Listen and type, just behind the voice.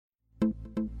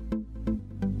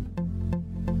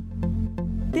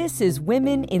This is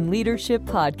Women in Leadership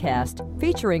Podcast,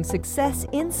 featuring success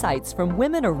insights from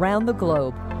women around the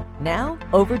globe. Now,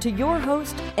 over to your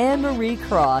host, Anne-Marie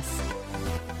Cross.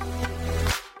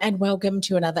 And welcome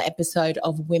to another episode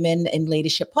of Women in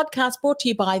Leadership Podcast, brought to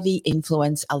you by the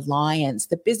Influence Alliance,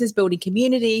 the business building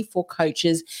community for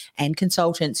coaches and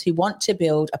consultants who want to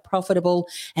build a profitable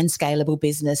and scalable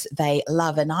business they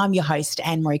love. And I'm your host,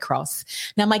 Anne-Marie Cross.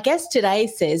 Now, my guest today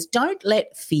says, don't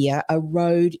let fear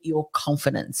erode your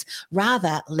confidence.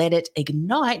 Rather, let it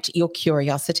ignite your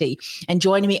curiosity. And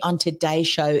joining me on today's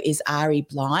show is Ari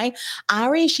Bly.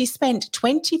 Ari, she spent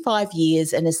 25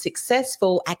 years in a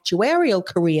successful actuarial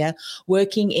career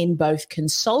working in both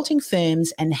consulting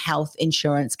firms and health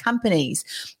insurance companies.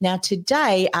 Now,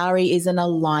 today, Ari is an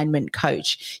alignment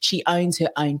coach. She owns her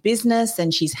own business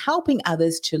and she's helping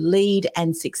others to lead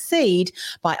and succeed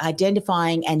by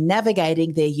identifying and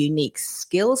navigating their unique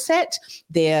skill set,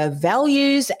 their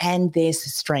values, and their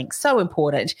strengths. So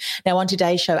important. Now, on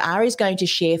today's show, Ari is going to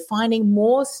share finding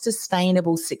more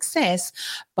sustainable success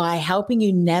by helping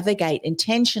you navigate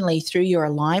intentionally through your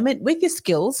alignment with your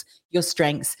skills, your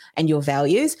strengths, and your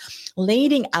values.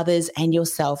 Leading others and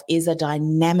yourself is a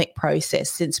dynamic process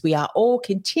since we are all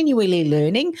continually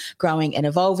learning, growing, and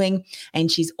evolving. And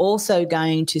she's also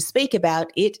going to speak about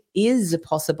it is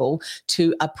possible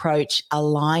to approach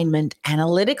alignment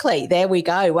analytically. There we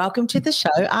go. Welcome to the show,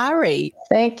 Ari.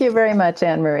 Thank you very much,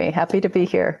 Anne-Marie. Happy to be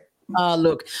here. Oh,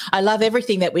 look, I love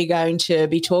everything that we're going to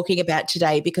be talking about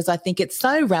today because I think it's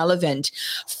so relevant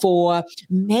for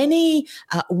many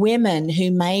women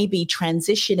who may be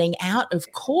transitioning out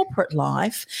of corporate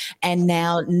life and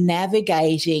now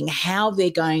navigating how they're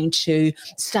going to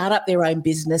start up their own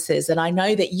businesses. And I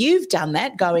know that you've done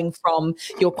that, going from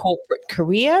your corporate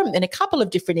career in a couple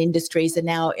of different industries and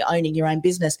now owning your own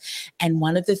business. And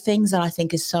one of the things that I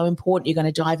think is so important, you're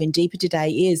going to dive in deeper today,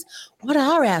 is what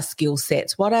are our skill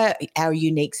sets? What are our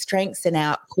unique strengths and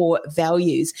our core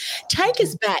values? Take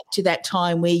us back to that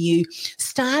time where you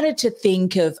started to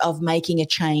think of making a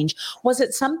change. Was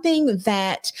it something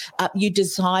that you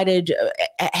decided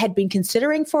had been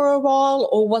considering for a while,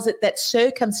 or was it that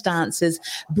circumstances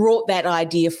brought that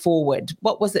idea forward?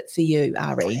 What was it for you,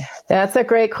 Ari? That's a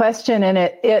great question. And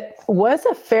it was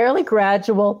a fairly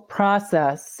gradual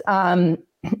process.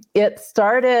 It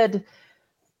started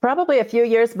probably a few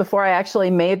years before I actually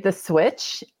made the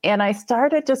switch. And I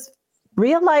started just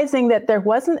realizing that there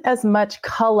wasn't as much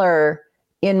color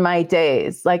in my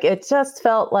days. Like, it just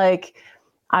felt like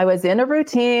I was in a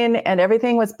routine and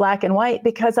everything was black and white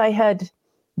because I had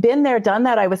been there, done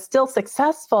that. I was still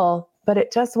successful, but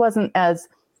it just wasn't as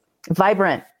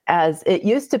vibrant as it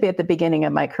used to be at the beginning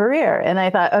of my career. And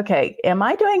I thought, okay, am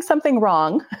I doing something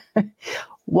wrong?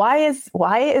 Why is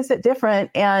it different?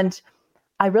 And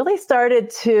I really started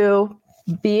to,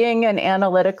 being an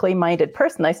analytically minded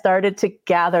person, I started to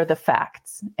gather the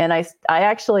facts. And I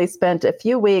actually spent a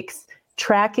few weeks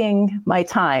tracking my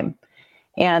time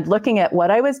and looking at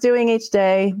what I was doing each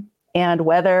day and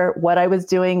whether what I was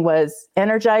doing was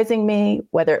energizing me,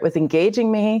 whether it was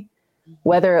engaging me,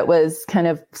 whether it was kind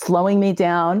of slowing me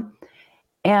down.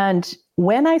 And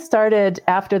when I started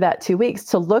after that 2 weeks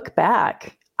to look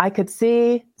back, I could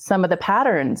see some of the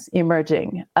patterns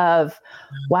emerging of,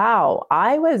 wow,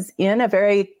 I was in a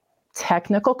very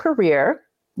technical career.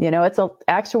 You know,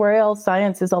 actuarial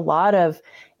science is a lot of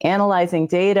analyzing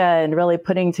data and really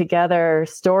putting together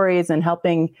stories and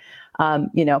helping,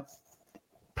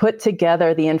 put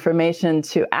together the information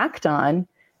to act on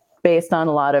based on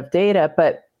a lot of data.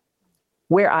 But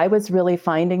where I was really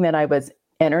finding that I was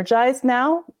energized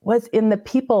now was in the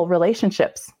people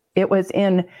relationships. It was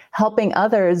in helping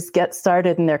others get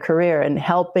started in their career and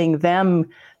helping them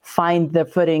find the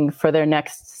footing for their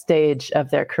next stage of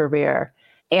their career.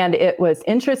 And it was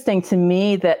interesting to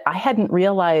me that I hadn't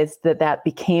realized that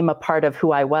became a part of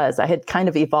who I was. I had kind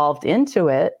of evolved into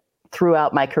it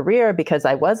throughout my career because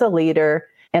I was a leader.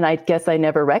 And I guess I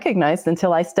never recognized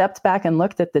until I stepped back and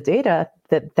looked at the data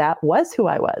that was who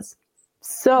I was.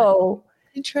 So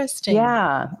interesting.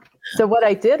 Yeah. So what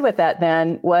I did with that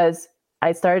then was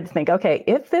I started to think, okay,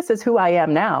 if this is who I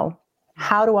am now,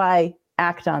 how do I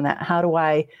act on that? How do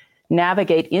I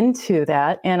navigate into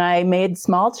that? And I made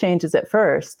small changes at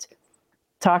first,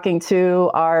 talking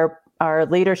to our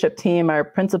leadership team, our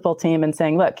principal team, and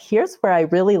saying, look, here's where I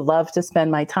really love to spend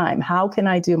my time. How can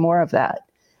I do more of that?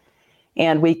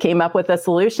 And we came up with a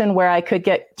solution where I could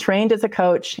get trained as a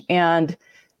coach and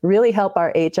really help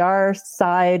our HR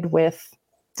side with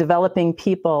developing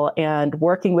people and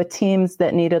working with teams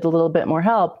that needed a little bit more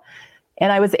help.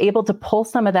 And I was able to pull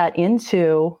some of that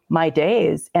into my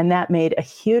days, and that made a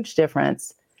huge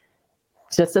difference.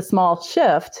 Just a small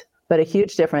shift, but a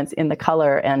huge difference in the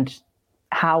color and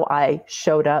how I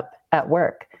showed up at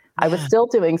work. I was still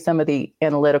doing some of the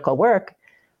analytical work,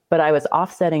 but I was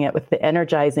offsetting it with the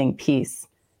energizing piece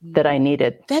that I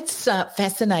needed. That's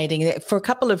fascinating for a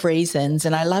couple of reasons.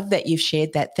 And I love that you've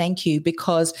shared that. Thank you.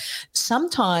 Because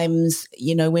sometimes,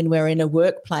 when we're in a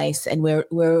workplace and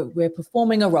we're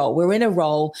performing a role, we're in a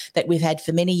role that we've had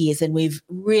for many years and we've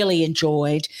really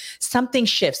enjoyed, something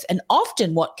shifts. And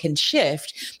often what can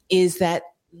shift is that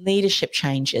leadership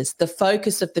changes, the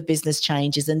focus of the business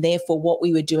changes, and therefore what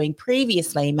we were doing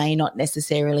previously may not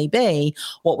necessarily be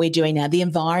what we're doing now. The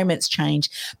environments change.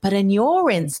 But in your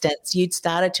instance, you'd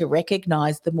started to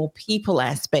recognize the more people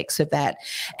aspects of that.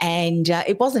 And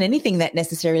it wasn't anything that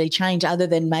necessarily changed other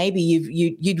than maybe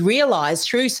you'd realized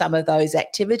through some of those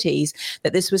activities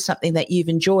that this was something that you've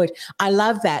enjoyed. I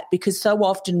love that because so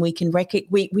often we can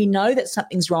we know that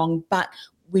something's wrong, but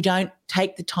we don't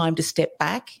take the time to step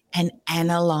back and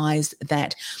analyze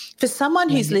that. For someone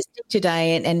who's listening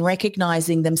today and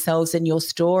recognizing themselves in your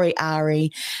story,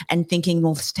 Ari, and thinking,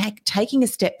 well, taking a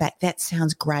step back, that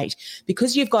sounds great.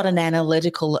 Because you've got an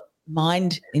analytical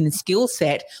mind and skill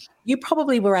set, you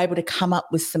probably were able to come up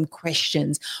with some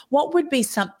questions. What would be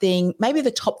something, maybe the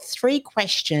top 3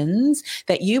 questions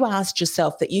that you asked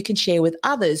yourself that you can share with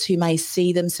others who may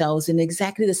see themselves in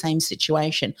exactly the same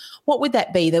situation? What would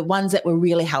that be, the ones that were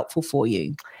really helpful for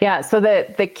you? Yeah, so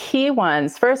the key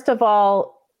ones, first of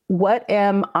all, what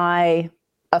am I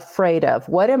afraid of?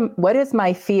 What is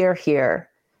my fear here?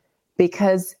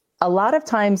 Because a lot of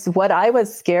times what I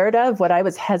was scared of, what I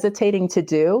was hesitating to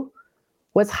do,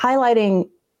 was highlighting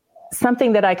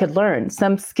something that I could learn,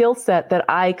 some skill set that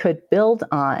I could build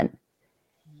on.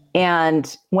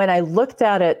 And when I looked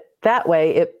at it that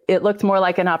way, it looked more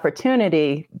like an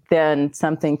opportunity than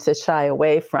something to shy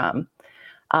away from.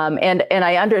 And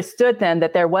I understood then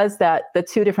that there was the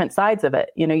 2 different sides of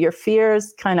it. Your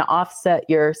fears kind of offset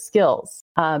your skills.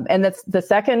 And that's the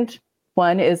second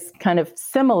one is kind of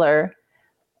similar.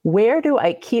 Where do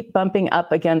I keep bumping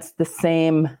up against the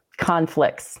same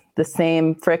conflicts, the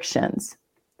same frictions?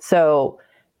 So,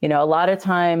 a lot of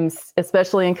times,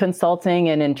 especially in consulting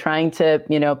and in trying to,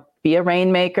 be a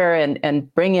rainmaker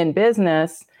and bring in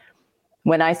business,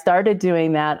 when I started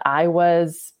doing that, I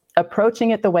was approaching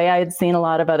it the way I had seen a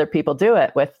lot of other people do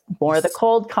it, with more of the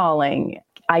cold calling.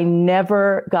 I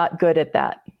never got good at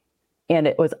that. And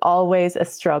it was always a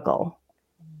struggle.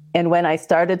 And when I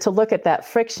started to look at that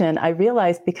friction, I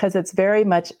realized because it's very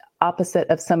much opposite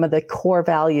of some of the core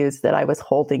values that I was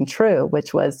holding true,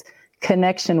 which was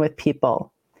connection with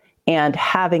people and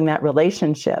having that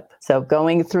relationship. So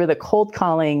going through the cold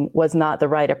calling was not the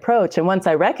right approach. And once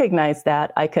I recognized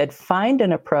that, I could find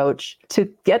an approach to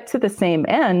get to the same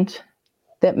end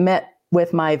that met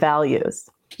with my values.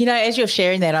 As you're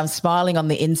sharing that, I'm smiling on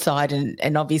the inside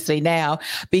and obviously now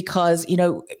because,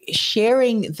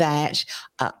 sharing that,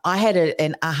 I had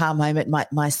an aha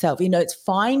moment myself. It's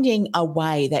finding a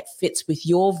way that fits with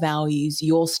your values,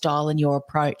 your style and your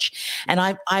approach. And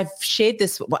I've shared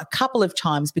this a couple of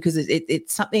times because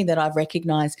it's something that I've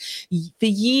recognized for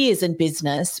years in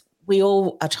business. We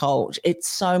all are told it's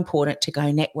so important to go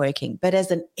networking. But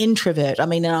as an introvert,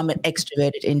 and I'm an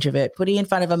extroverted introvert, put me in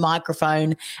front of a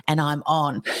microphone and I'm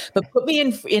on. But put me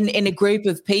in a group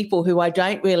of people who I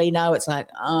don't really know, it's like,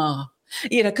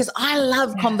 because I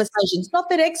love conversations. Not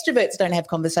that extroverts don't have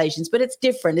conversations, but it's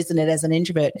different, isn't it, as an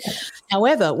introvert?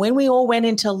 However, when we all went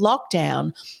into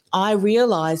lockdown, I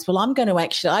realized, well, I'm going to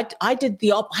actually, I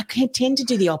tend to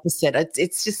do the opposite.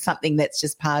 It's just something that's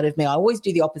just part of me. I always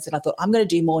do the opposite. I thought I'm going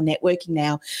to do more networking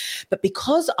now. But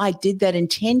because I did that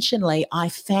intentionally, I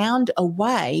found a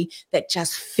way that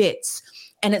just fits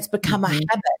and it's become a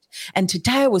habit. And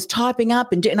today I was typing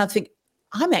up and I think,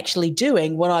 I'm actually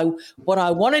doing what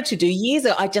I wanted to do years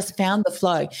ago. I just found the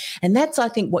flow. And that's, I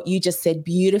think, what you just said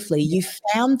beautifully. You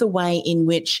found the way in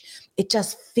which it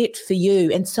just fit for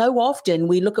you. And so often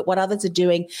we look at what others are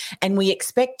doing and we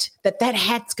expect that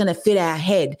hat's going to fit our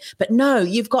head. But no,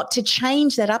 you've got to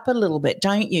change that up a little bit,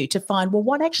 don't you, to find, well,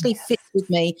 what actually fits with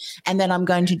me and then I'm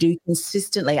going to do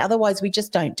consistently. Otherwise, we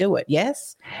just don't do it.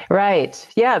 Yes? Right.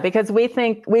 Yeah, because we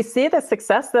see the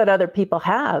success that other people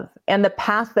have and the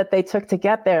path that they took to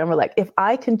get there. And we're like, if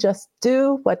I can just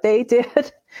do what they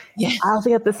did, I'll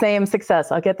get the same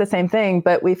success. I'll get the same thing.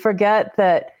 But we forget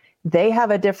that they have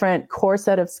a different core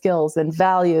set of skills and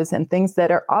values and things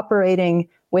that are operating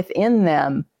within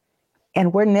them.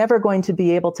 And we're never going to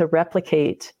be able to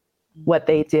replicate what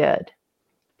they did.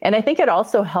 And I think it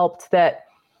also helped that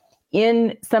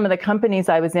in some of the companies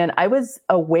I was in, I was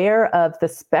aware of the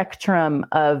spectrum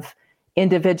of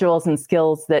individuals and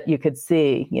skills that you could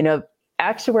see.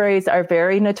 actuaries are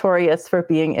very notorious for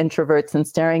being introverts and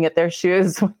staring at their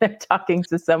shoes when they're talking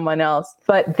to someone else.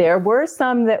 But there were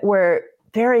some that were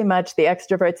very much the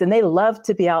extroverts, and they loved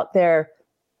to be out there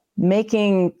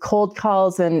making cold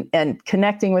calls and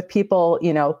connecting with people,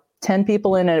 10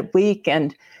 people in a week.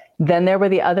 And then there were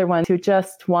the other ones who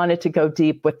just wanted to go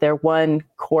deep with their one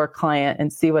core client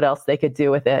and see what else they could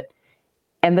do with it.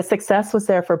 And the success was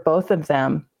there for both of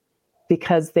them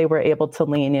because they were able to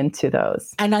lean into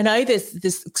those. And I know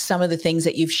this some of the things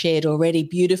that you've shared already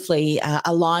beautifully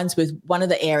aligns with one of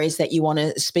the areas that you want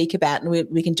to speak about. And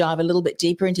we can dive a little bit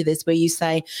deeper into this, where you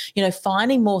say,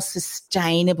 finding more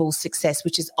sustainable success,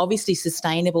 which is obviously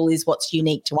sustainable is what's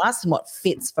unique to us and what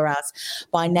fits for us,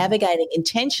 by navigating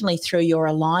intentionally through your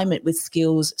alignment with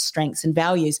skills, strengths, and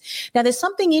values. Now, there's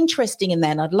something interesting in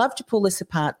that, and I'd love to pull this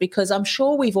apart, because I'm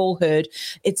sure we've all heard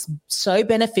it's so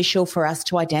beneficial for us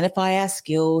to identify our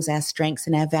skills, our strengths,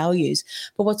 and our values.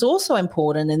 But what's also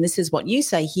important, and this is what you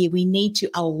say here, we need to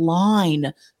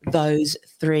align those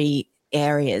three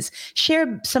areas.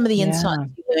 Share some of the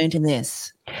insights you learned in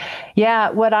this.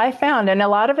 Yeah, what I found, and a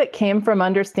lot of it came from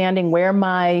understanding where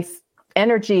my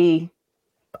energy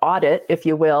audit, if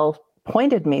you will,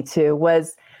 pointed me to,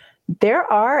 was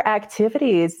there are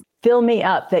activities fill me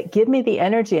up that give me the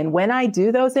energy. And when I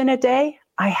do those in a day,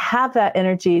 I have that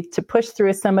energy to push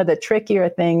through some of the trickier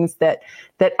things that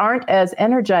aren't as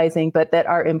energizing, but that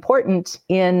are important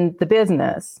in the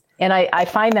business. And I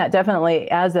find that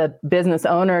definitely as a business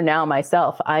owner now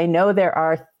myself, I know there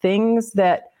are things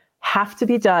that have to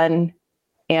be done.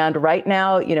 And right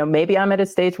now, maybe I'm at a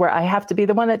stage where I have to be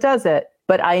the one that does it,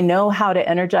 but I know how to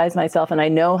energize myself, and I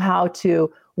know how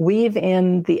to weave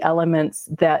in the elements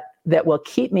that will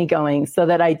keep me going so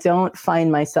that I don't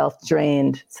find myself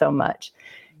drained so much.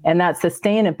 And that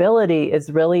sustainability is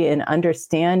really in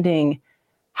understanding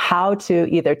how to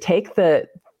either take the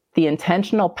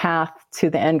intentional path to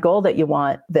the end goal that you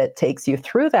want that takes you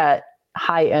through that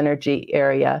high energy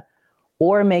area,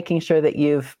 or making sure that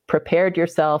you've prepared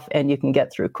yourself and you can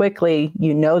get through quickly.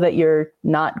 You know that you're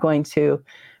not going to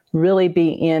really be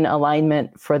in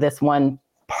alignment for this one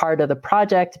part of the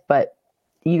project, but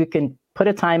you can put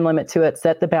a time limit to it,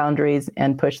 set the boundaries,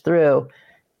 and push through,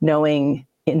 knowing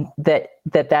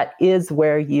that is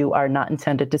where you are not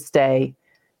intended to stay,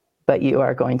 but you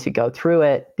are going to go through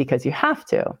it because you have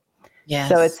to. Yes.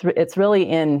 So it's really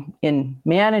in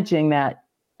managing that.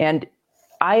 And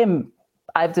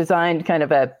I've designed kind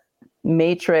of a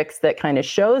matrix that kind of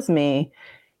shows me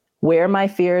where my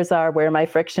fears are, where my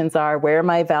frictions are, where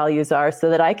my values are, so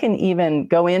that I can even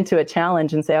go into a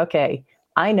challenge and say, okay,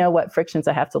 I know what frictions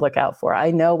I have to look out for.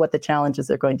 I know what the challenges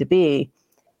are going to be,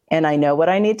 and I know what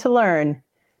I need to learn.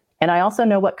 And I also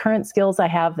know what current skills I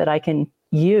have that I can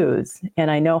use.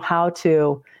 And I know how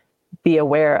to be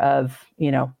aware of,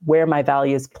 where my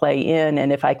values play in.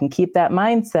 And if I can keep that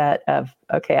mindset of,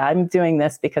 okay, I'm doing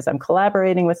this because I'm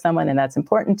collaborating with someone and that's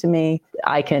important to me,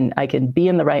 I can be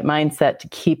in the right mindset to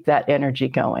keep that energy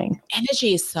going.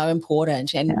 Energy is so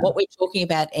important. And what we're talking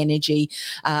about energy,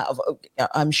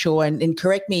 I'm sure, and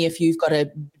correct me if you've got a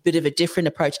bit of a different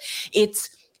approach, it's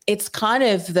kind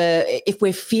of if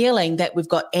we're feeling that we've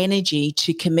got energy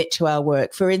to commit to our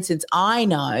work. For instance, I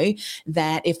know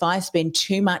that if I spend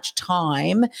too much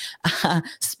time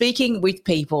speaking with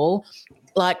people,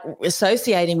 like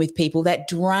associating with people, that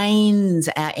drains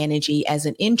our energy as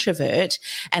an introvert.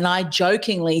 And I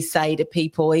jokingly say to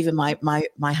people, even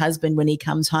my husband, when he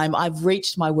comes home, I've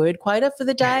reached my word quota for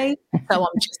the day, so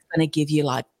I'm just going to give you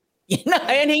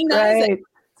and he knows it.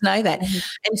 Know that.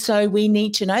 And so we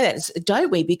need to know that,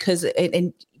 don't we? Because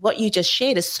and what you just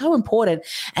shared is so important.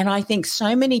 And I think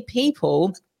so many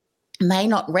people may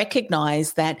not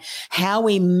recognize that how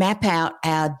we map out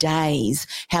our days,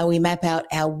 how we map out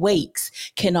our weeks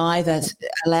can either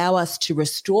allow us to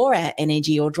restore our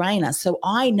energy or drain us. So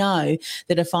I know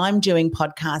that if I'm doing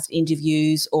podcast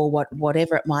interviews or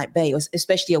whatever it might be, or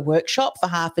especially a workshop for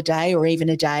half a day or even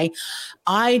a day,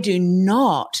 I do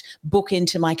not book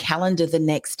into my calendar the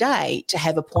next day to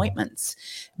have appointments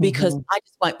because I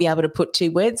just won't be able to put two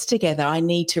words together. I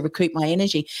need to recoup my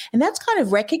energy. And that's kind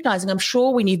of recognizing, I'm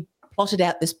sure when you've plotted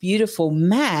out this beautiful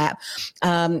map,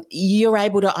 you're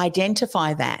able to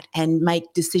identify that and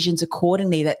make decisions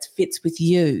accordingly that fits with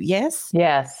you. Yes?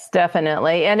 Yes,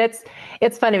 definitely. And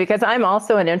it's funny because I'm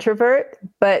also an introvert,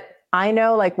 but I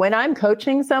know when I'm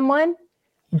coaching someone,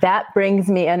 that brings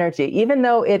me energy, even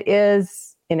though it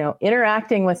is,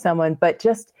 interacting with someone, but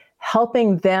just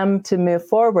helping them to move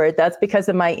forward. That's because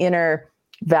of my inner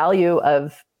value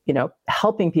of,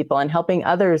 helping people and helping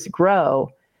others grow.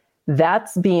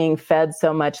 That's being fed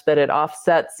so much that it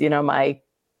offsets, my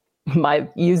my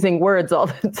using words all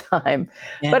the time.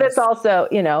 Yes. But it's also,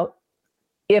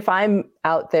 if I'm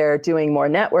out there doing more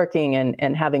networking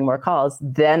and having more calls,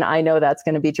 then I know that's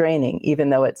going to be draining, even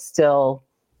though it's still,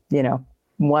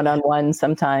 one-on-one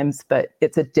sometimes, but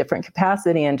it's a different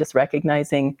capacity, and just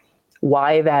recognizing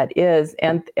why that is,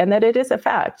 and that it is a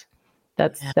fact.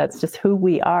 That's just who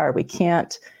we are. We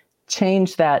can't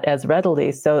change that as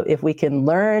readily. So if we can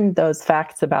learn those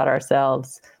facts about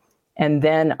ourselves and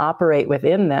then operate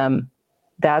within them,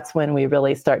 that's when we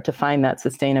really start to find that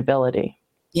sustainability.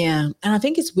 Yeah. And I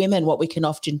think as women, what we can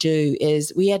often do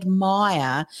is we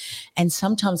admire and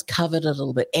sometimes covet a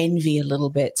little bit, envy a little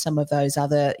bit some of those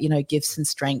other, gifts and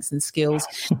strengths and skills.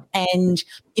 And,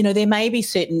 there may be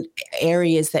certain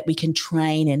areas that we can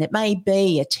train in. It may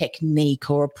be a technique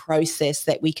or a process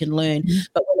that we can learn,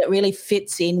 but when it really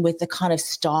fits in with the kind of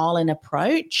style and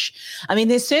approach, I mean,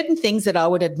 there's certain things that I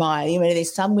would admire.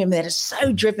 There's some women that are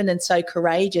so driven and so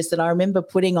courageous. And I remember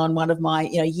putting on one of my,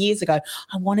 years ago,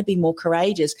 I want to be more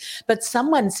courageous. But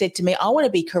someone said to me, I want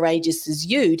to be courageous as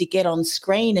you to get on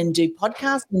screen and do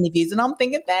podcast interviews. And I'm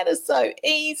thinking that is so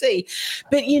easy.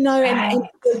 But, and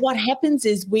what happens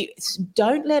is we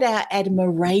don't let our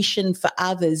admiration for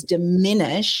others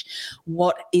diminish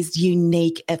what is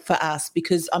unique for us,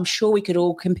 because I'm sure we could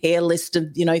all compare a list of,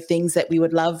 things that we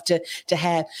would love to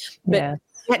have. But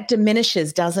that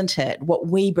diminishes, doesn't it, what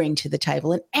we bring to the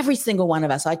table? And every single one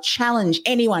of us, I challenge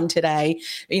anyone today,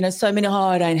 so many,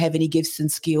 I don't have any gifts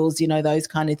and skills, those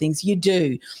kind of things. You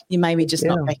do. You may be just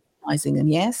not recognizing them,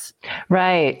 yes?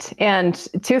 Right. And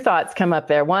two thoughts come up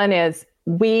there. One is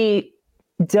we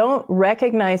don't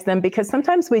recognize them because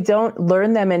sometimes we don't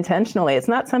learn them intentionally. It's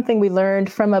not something we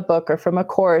learned from a book or from a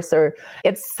course, or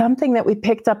it's something that we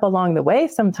picked up along the way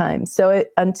sometimes. So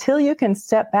until you can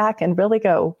step back and really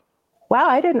go, wow,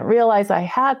 I didn't realize I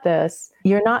had this,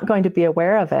 you're not going to be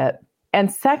aware of it.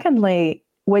 And secondly,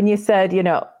 when you said,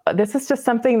 this is just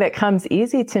something that comes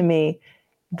easy to me,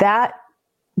 that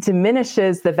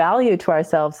diminishes the value to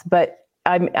ourselves. But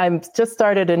I'm just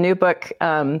started a new book,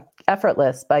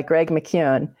 Effortless by Greg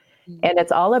McKeown. And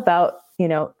it's all about,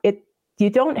 you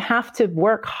don't have to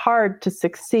work hard to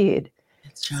succeed.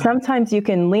 Sometimes you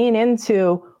can lean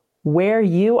into where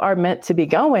you are meant to be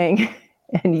going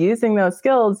and using those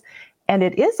skills, and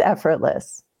it is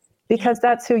effortless because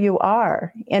that's who you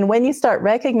are. And when you start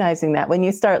recognizing that, when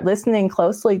you start listening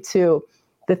closely to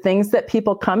the things that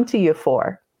people come to you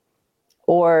for,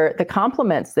 or the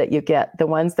compliments that you get, the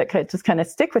ones that could just kind of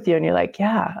stick with you, and you're like,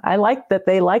 yeah, I like that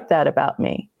they like that about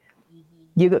me.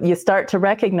 You start to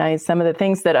recognize some of the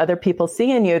things that other people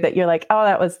see in you that you're like,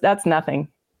 oh, that's nothing,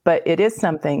 but it is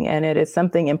something, and it is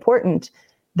something important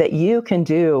that you can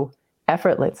do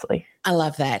effortlessly. I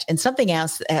love that. And something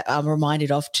else I'm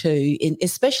reminded of too,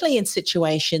 especially in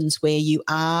situations where you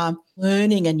are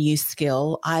learning a new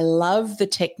skill, I love the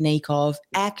technique of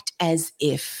act as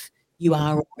if you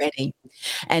are already.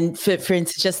 And for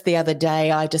instance, just the other day,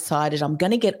 I decided I'm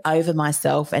going to get over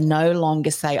myself and no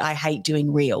longer say I hate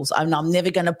doing reels. I'm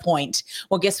never going to point.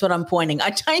 Well, guess what I'm pointing?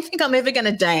 I don't think I'm ever going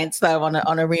to dance though on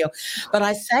a reel. But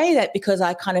I say that because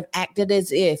I kind of acted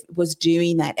as if it was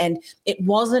doing that, and it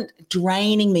wasn't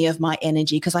draining me of my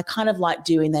energy because I kind of like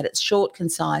doing that. It's short,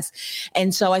 concise.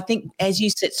 And so I think, as you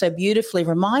said so beautifully,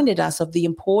 reminded us of the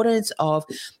importance of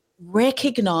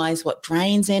recognize what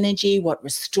drains energy, what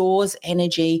restores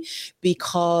energy,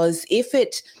 because if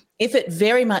it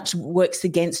very much works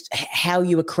against how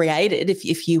you were created,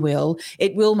 if you will,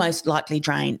 it will most likely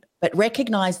drain. But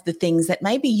recognize the things that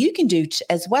maybe you can do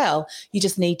as well. You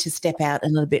just need to step out a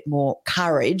little bit more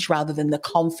courage rather than the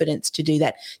confidence to do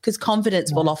that, because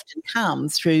confidence will often come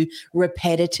through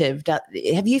repetitive.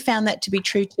 Have you found that to be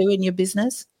true too in your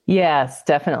business? Yes,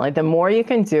 definitely. The more you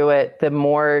can do it, the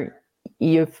more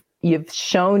you've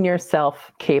shown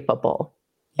yourself capable,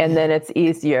 and then it's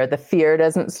easier. The fear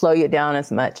doesn't slow you down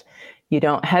as much. You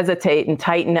don't hesitate and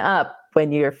tighten up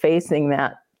when you're facing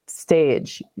that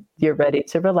stage. You're ready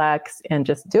to relax and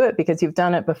just do it because you've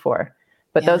done it before.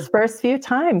 But those first few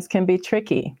times can be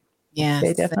tricky. Yes,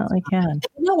 they definitely can.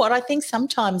 You know what? I think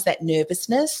sometimes that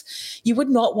nervousness, you would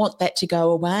not want that to go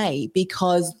away,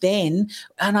 because then,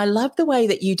 and I love the way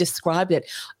that you described it.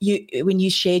 When you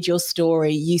shared your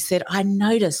story, you said, I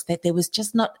noticed that there was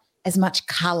just not as much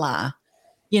color,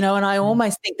 and I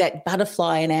almost think that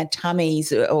butterfly in our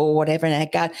tummies or whatever in our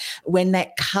gut, when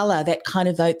that color, that kind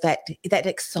of that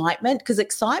excitement, because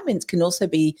excitement can also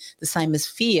be the same as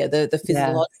fear, the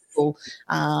physiological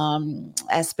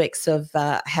aspects of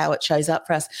how it shows up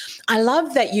for us. I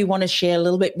love that you want to share a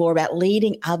little bit more about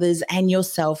leading others and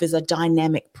yourself as a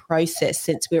dynamic process,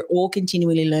 since we're all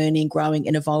continually learning, growing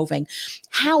and evolving.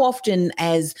 How often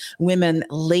as women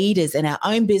leaders in our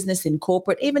own business, in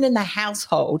corporate, even in the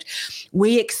household,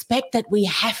 we expect that we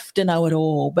have to know it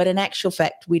all, but in actual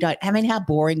fact, we don't. I mean, how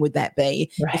boring would that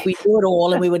be if we do it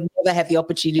all and we would never have the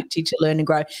opportunity to learn and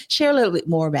grow? Share a little bit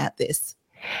more about this.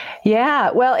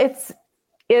 Yeah, well,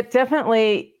 it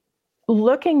definitely,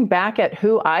 looking back at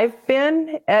who I've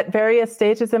been at various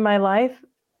stages in my life,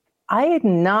 I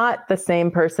am not the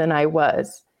same person I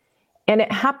was. And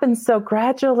it happens so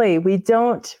gradually. We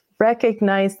don't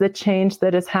recognize the change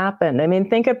that has happened. I mean,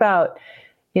 think about,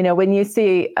 when you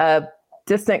see a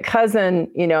distant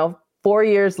cousin, 4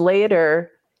 years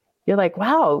later, you're like,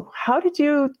 wow, how did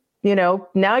you,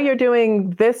 now you're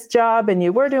doing this job and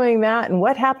you were doing that, and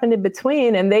what happened in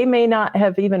between? And they may not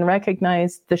have even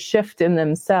recognized the shift in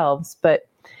themselves. But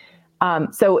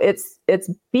so it's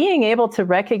being able to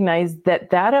recognize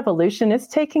that evolution is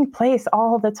taking place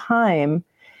all the time.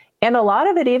 And a lot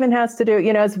of it even has to do,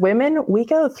 as women, we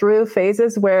go through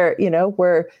phases where,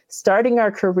 we're starting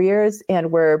our careers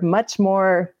and we're much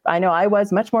more, I know I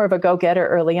was much more of a go-getter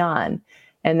early on.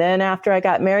 And then after I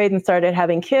got married and started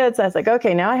having kids, I was like,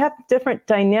 okay, now I have a different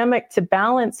dynamic to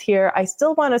balance here. I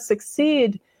still want to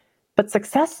succeed, but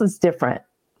success is different.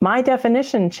 My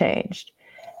definition changed.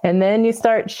 And then you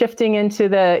start shifting into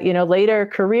the, later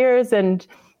careers, and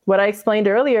what I explained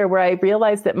earlier, where I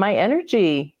realized that my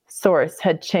energy source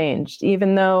had changed,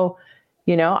 even though,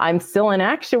 I'm still an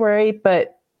actuary,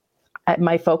 but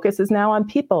my focus is now on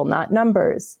people, not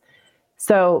numbers.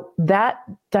 So that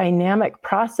dynamic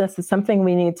process is something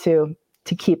we need to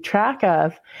keep track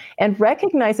of, and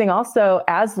recognizing also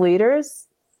as leaders,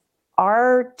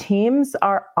 our teams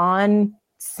are on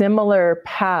similar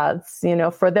paths,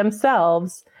 for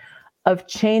themselves, of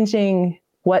changing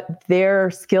what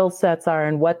their skill sets are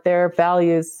and what their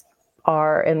values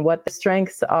are and what the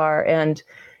strengths are. And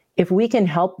if we can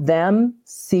help them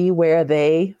see where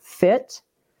they fit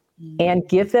and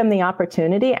give them the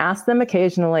opportunity, ask them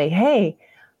occasionally, hey,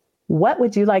 what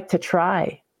would you like to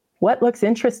try? What looks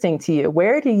interesting to you?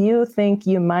 Where do you think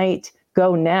you might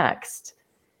go next?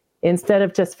 Instead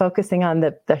of just focusing on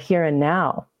the here and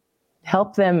now,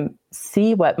 help them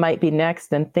see what might be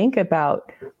next and think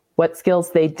about what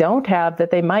skills they don't have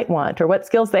that they might want, or what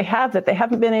skills they have that they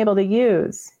haven't been able to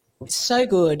use. So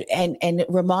good. And it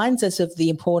reminds us of the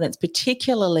importance,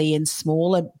 particularly in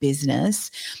smaller business,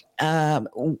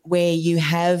 where you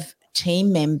have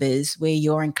team members, where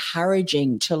you're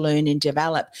encouraging to learn and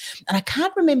develop. And I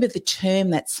can't remember the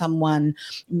term that someone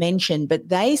mentioned, but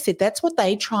they said that's what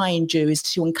they try and do, is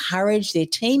to encourage their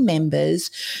team members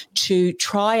to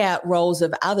try out roles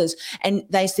of others. And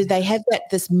they said they have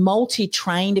this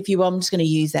multi-trained, if you will, I'm just going to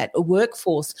use that, a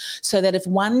workforce, so that if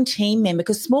one team member,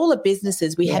 because smaller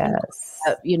businesses, we haven't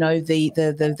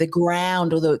the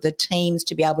ground or the teams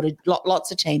to be able to,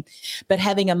 lots of team, but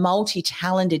having a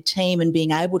multi-talented team and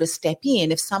being able to step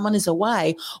in if someone is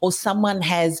away or someone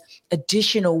has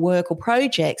additional work or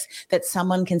projects, that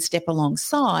someone can step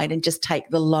alongside and just take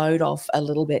the load off a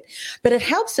little bit. But it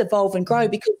helps evolve and grow,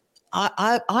 because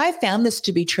I found this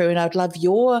to be true, and I'd love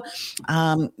your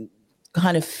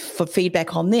kind of for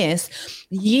feedback on this.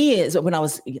 Years when I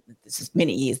was, this is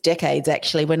many years, decades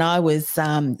actually, when I was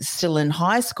still in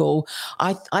high school,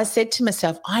 I said to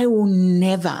myself, I will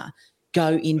never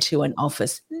go into an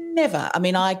office. Never. I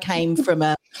mean, I came from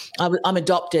I'm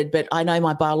adopted, but I know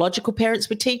my biological parents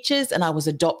were teachers, and I was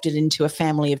adopted into a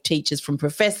family of teachers from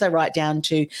professor right down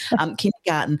to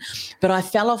kindergarten. But I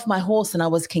fell off my horse and I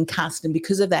was concussed. And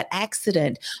because of that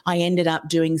accident, I ended up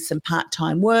doing some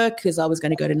part-time work because I was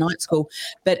going to go to night school.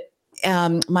 But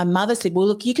my mother said, well,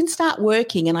 look, you can start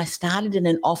working. And I started in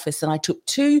an office, and I took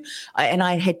and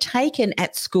I had taken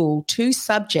at school 2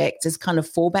 subjects as kind of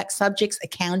fallback subjects,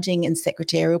 accounting and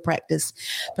secretarial practice.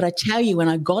 But I tell you, when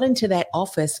I got into that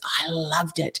office, I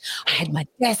loved it. I had my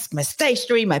desk, my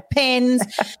stationery, my pens.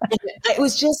 It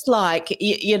was just like,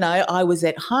 I was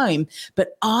at home,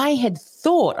 but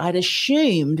I'd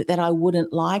assumed that I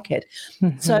wouldn't like it.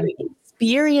 Mm-hmm. So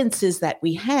experiences that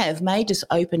we have may just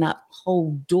open up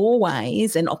whole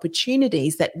doorways and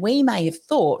opportunities that we may have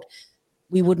thought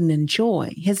we wouldn't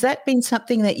enjoy. Has that been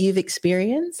something that you've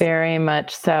experienced? Very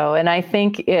much so. And I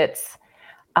think it's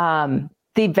the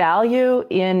value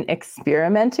in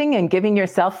experimenting and giving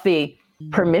yourself the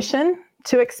permission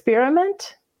to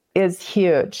experiment is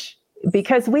huge,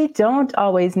 because we don't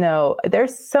always know.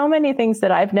 There's so many things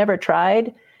that I've never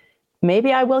tried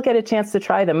maybe I will get a chance to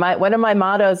try them. One of my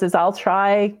mottos is I'll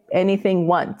try anything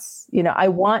once. I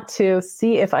want to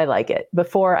see if I like it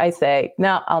before I say,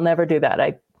 no, I'll never do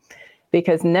that.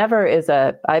 Because never is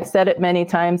I've said it many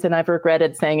times and I've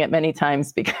regretted saying it many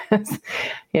times because,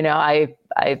 I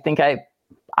think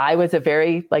I was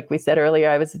like we said earlier,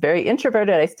 I was very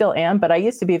introverted. I still am, but I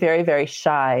used to be very, very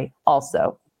shy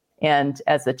also. And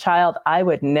as a child, I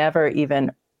would never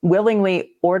even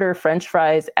willingly order French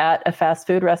fries at a fast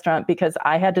food restaurant because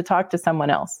I had to talk to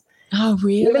someone else. Oh,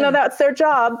 really? Even though that's their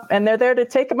job and they're there to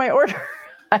take my order.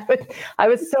 I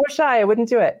was so shy, I wouldn't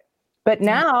do it. But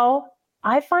now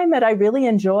I find that I really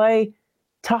enjoy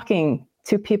talking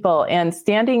to people and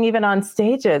standing even on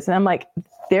stages. And I'm like,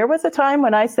 there was a time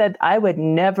when I said I would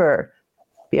never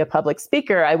be a public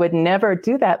speaker. I would never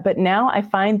do that. But now I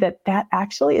find that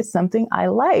actually is something I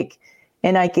like.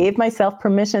 And I gave myself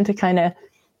permission to kind of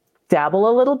dabble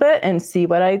a little bit and see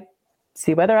whether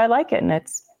I like it. And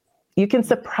you can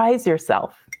surprise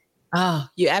yourself. Oh,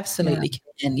 you absolutely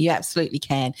can. You absolutely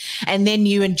can. And then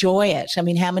you enjoy it. I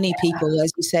mean, how many people,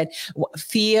 as you said,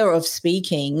 fear of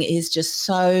speaking is just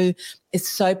so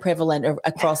prevalent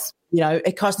across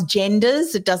across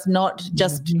genders. It does not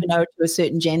just, to a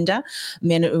certain gender,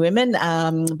 men or women,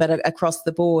 but across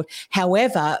the board.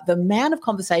 However, the amount of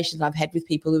conversations I've had with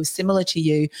people who are similar to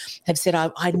you have said,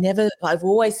 I've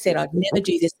always said I'd never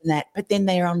do this and that, but then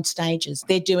they're on stages,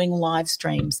 they're doing live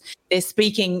streams, they're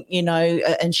speaking,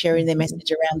 and sharing their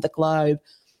message around the globe.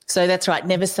 So that's right.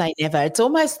 Never say never. It's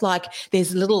almost like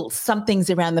there's little somethings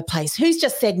around the place. Who's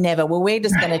just said never? Well, we're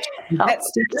just going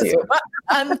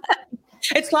to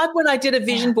it's like when I did a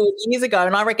vision board years ago,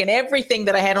 and I reckon everything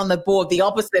that I had on the board, the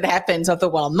opposite happens. I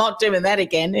thought, well, I'm not doing that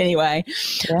again anyway.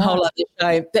 Whole other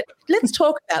show. But let's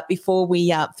talk about, before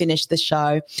we finish the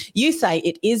show, you say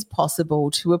it is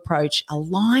possible to approach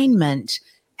alignment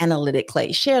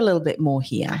analytically. Share a little bit more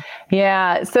here.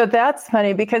 Yeah. So that's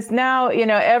funny because now,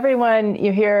 everyone,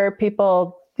 you hear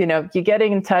people, you're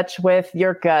getting in touch with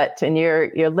your gut and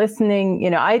you're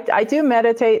listening. I do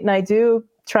meditate and I do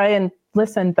try and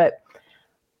listen, but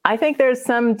I think there's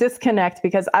some disconnect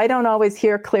because I don't always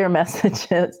hear clear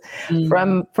messages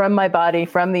from my body,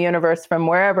 from the universe, from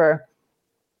wherever.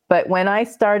 But when I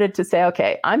started to say,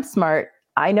 okay, I'm smart,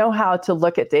 I know how to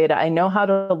look at data, I know how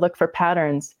to look for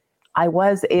patterns, I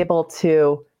was able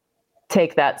to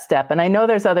take that step. And I know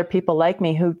there's other people like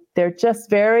me who they're just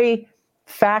very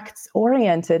facts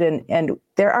oriented, and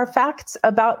there are facts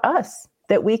about us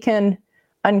that we can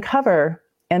uncover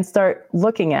and start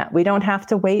looking at. We don't have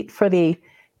to wait for the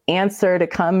answer to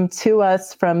come to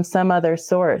us from some other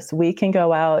source. We can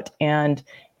go out and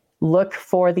look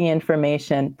for the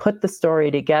information, put the story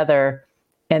together,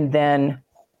 and then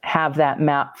have that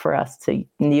map for us to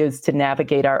use to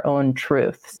navigate our own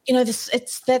truths.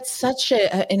 That's such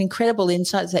an incredible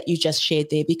insight that you just shared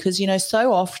there, because,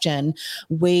 so often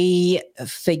we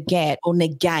forget or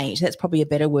negate, that's probably a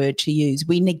better word to use.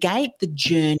 We negate the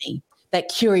journey, that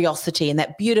curiosity, and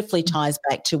that beautifully ties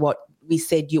back to what we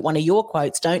said, one of your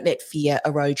quotes, don't let fear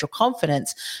erode your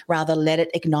confidence, rather let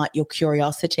it ignite your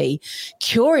curiosity.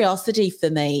 Curiosity for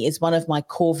me is one of my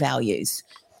core values.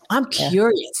 I'm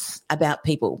curious about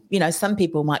people. Some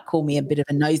people might call me a bit of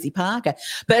a nosy Parker,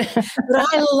 but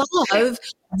I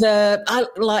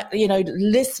love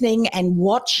listening and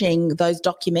watching those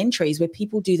documentaries where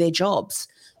people do their jobs,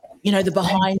 the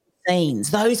behind scenes,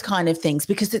 those kind of things,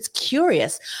 because it's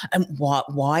curious. And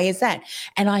why is that?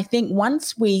 And I think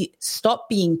once we stop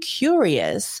being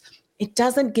curious, it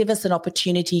doesn't give us an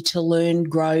opportunity to learn,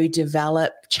 grow,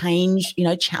 develop, change,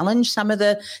 challenge some of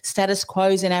the status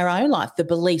quos in our own life, the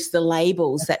beliefs, the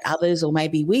labels that others or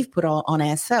maybe we've put on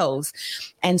ourselves.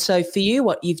 And so for you,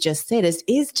 what you've just said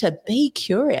is to be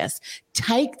curious.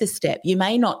 Take the step. You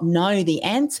may not know the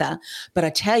answer, but I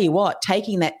tell you what,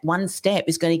 taking that one step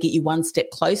is going to get you one step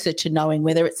closer to knowing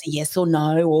whether it's a yes or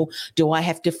no, or do I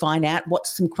have to find out?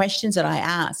 What's some questions that I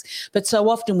ask? But so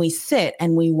often we sit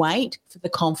and we wait for the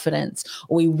confidence,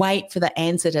 or we wait for the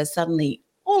answer to suddenly,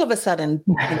 all of a sudden,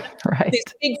 right. These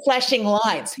big flashing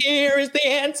lights. Here is the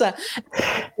answer.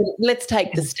 Let's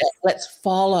take the step. Let's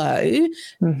follow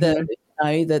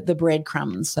the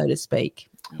breadcrumbs, so to speak.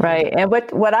 Right. And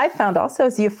what I found also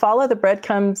is you follow the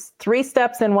breadcrumbs 3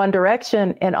 steps in one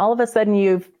direction, and all of a sudden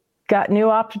you've got new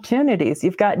opportunities.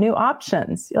 You've got new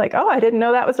options. You're like, oh, I didn't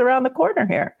know that was around the corner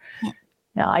here.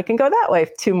 Now I can go that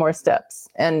way 2 more steps.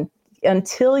 And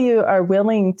until you are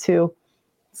willing to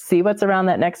see what's around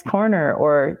that next corner,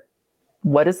 or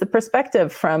what is the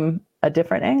perspective from a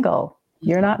different angle,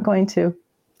 you're not going to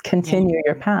continue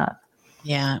your path.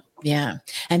 Yeah. Yeah.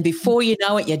 And before you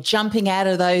know it, you're jumping out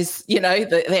of those,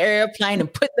 the airplane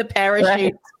and put the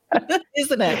parachute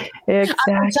Isn't it?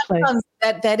 Exactly. Sometimes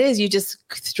that is, you just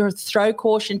throw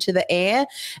caution to the air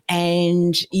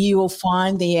and you will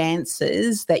find the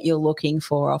answers that you're looking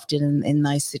for often in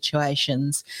those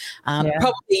situations.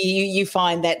 Probably you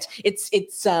find that it's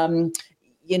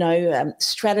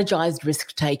strategized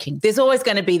risk taking. There's always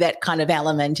going to be that kind of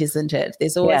element, isn't it?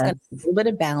 There's always going to be a little bit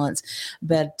of balance,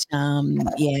 but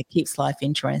it keeps life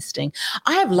interesting.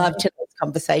 I have loved today's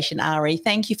conversation, Ari.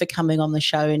 Thank you for coming on the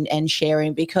show and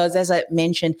sharing, because as I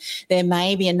mentioned, there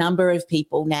may be a number of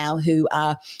people now who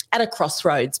are at a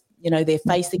crossroads. They're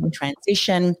facing a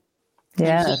transition.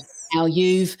 Yes. How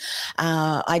you've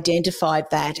identified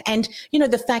that. And,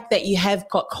 the fact that you have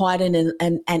got quite an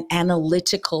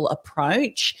analytical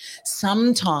approach.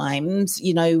 Sometimes,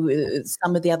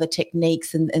 some of the other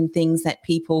techniques and things that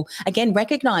people, again,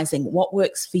 recognizing what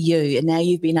works for you. And now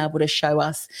you've been able to show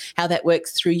us how that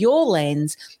works through your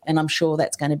lens. And I'm sure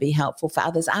that's going to be helpful for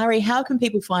others. Ari, how can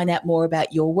people find out more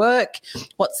about your work?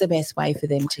 What's the best way for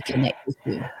them to connect with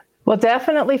you? Well,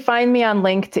 definitely find me on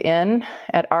LinkedIn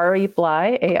at Ari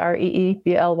Bly,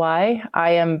 AREEBLY.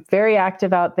 I am very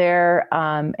active out there,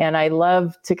 and I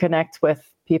love to connect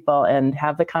with people and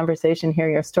have the conversation,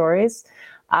 hear your stories.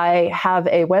 I have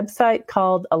a website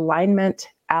called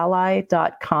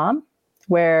alignmentally.com,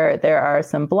 where there are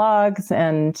some blogs,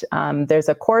 and there's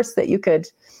a course that you could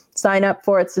sign up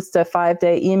for. It's just a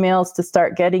 5-day emails to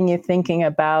start getting you thinking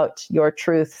about your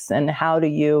truths and how do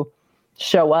you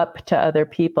show up to other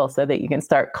people so that you can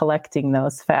start collecting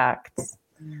those facts.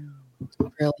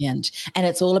 Brilliant. And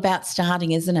it's all about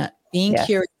starting, isn't it? Being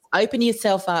curious, open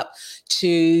yourself up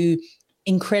to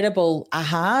incredible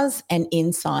ahas and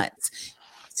insights.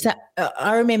 So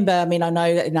I remember, I know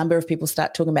a number of people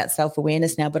start talking about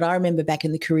self-awareness now, but I remember back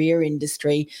in the career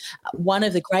industry, one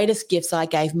of the greatest gifts I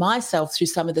gave myself through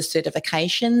some of the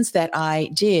certifications that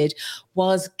I did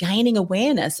was gaining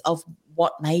awareness of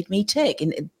what made me tick.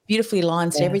 And it beautifully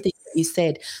aligns to everything that you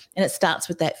said. And it starts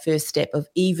with that first step of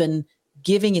even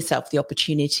giving yourself the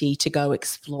opportunity to go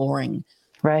exploring.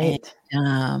 Right.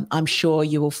 And, I'm sure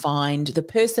you will find the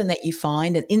person that you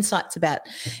find and insights about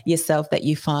yourself that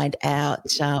you find out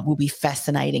will be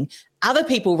fascinating. Other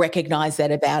people recognize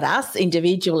that about us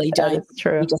individually, don't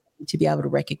true. We just need to be able to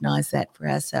recognize that for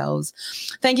ourselves.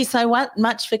 Thank you so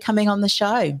much for coming on the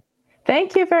show.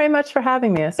 Thank you very much for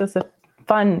having me. This was a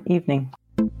fun evening.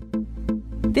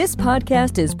 This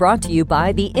podcast is brought to you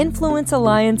by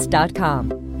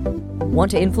theinfluencealliance.com.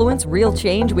 Want to influence real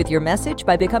change with your message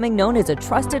by becoming known as a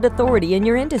trusted authority in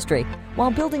your industry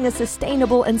while building a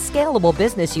sustainable and scalable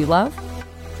business you love?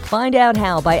 Find out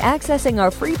how by accessing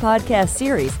our free podcast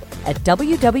series at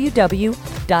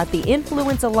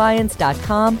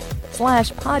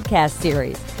www.theinfluencealliance.com/podcast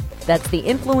series. That's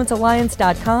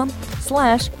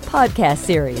theinfluencealliance.com/podcast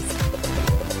series.